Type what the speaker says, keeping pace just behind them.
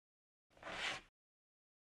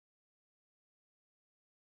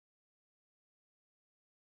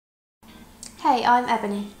Hey, I'm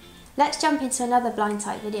Ebony. Let's jump into another blind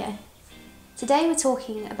type video. Today we're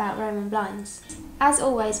talking about Roman blinds. As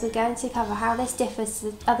always, we're going to cover how this differs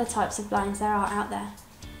to the other types of blinds there are out there,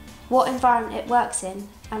 what environment it works in,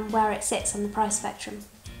 and where it sits on the price spectrum.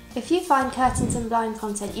 If you find curtains and blind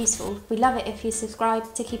content useful, we'd love it if you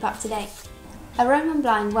subscribe to keep up to date. A Roman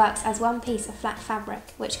blind works as one piece of flat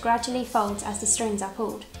fabric, which gradually folds as the strings are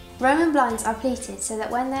pulled. Roman blinds are pleated so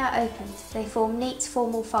that when they are opened, they form neat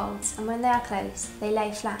formal folds, and when they are closed, they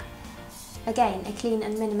lay flat. Again, a clean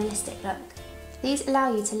and minimalistic look. These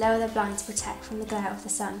allow you to lower the blind to protect from the glare of the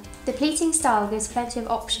sun. The pleating style gives plenty of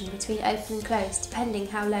option between open and closed, depending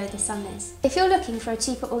how low the sun is. If you're looking for a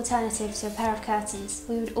cheaper alternative to a pair of curtains,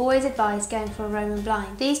 we would always advise going for a Roman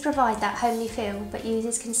blind. These provide that homely feel, but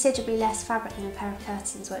uses considerably less fabric than a pair of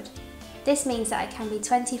curtains would. This means that it can be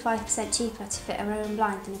 25% cheaper to fit a Roman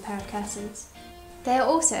blind than a pair of curtains. They are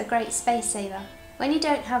also a great space saver. When you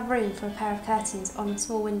don't have room for a pair of curtains on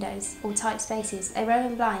small windows or tight spaces, a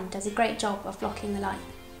Roman blind does a great job of blocking the light.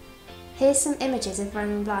 Here's some images of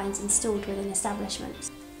Roman blinds installed within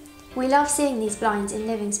establishments. We love seeing these blinds in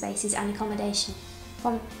living spaces and accommodation.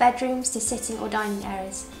 From bedrooms to sitting or dining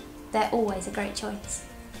areas, they're always a great choice.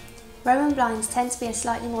 Roman blinds tend to be a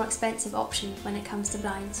slightly more expensive option when it comes to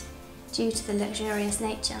blinds, due to the luxurious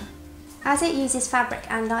nature. As it uses fabric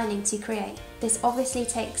and lining to create, this obviously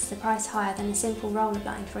takes the price higher than a simple roller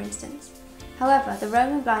blind, for instance. However, the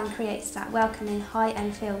Roman blind creates that welcoming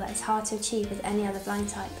high-end feel that is hard to achieve with any other blind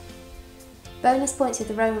type. Bonus points with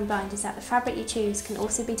the Roman blind is that the fabric you choose can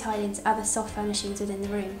also be tied into other soft furnishings within the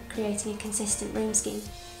room, creating a consistent room scheme.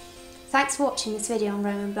 Thanks for watching this video on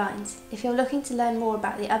Roman blinds. If you're looking to learn more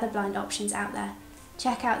about the other blind options out there,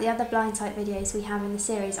 check out the other blind type videos we have in the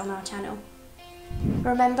series on our channel.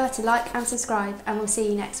 Remember to like and subscribe, and we'll see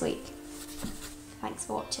you next week. Thanks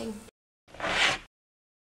for watching.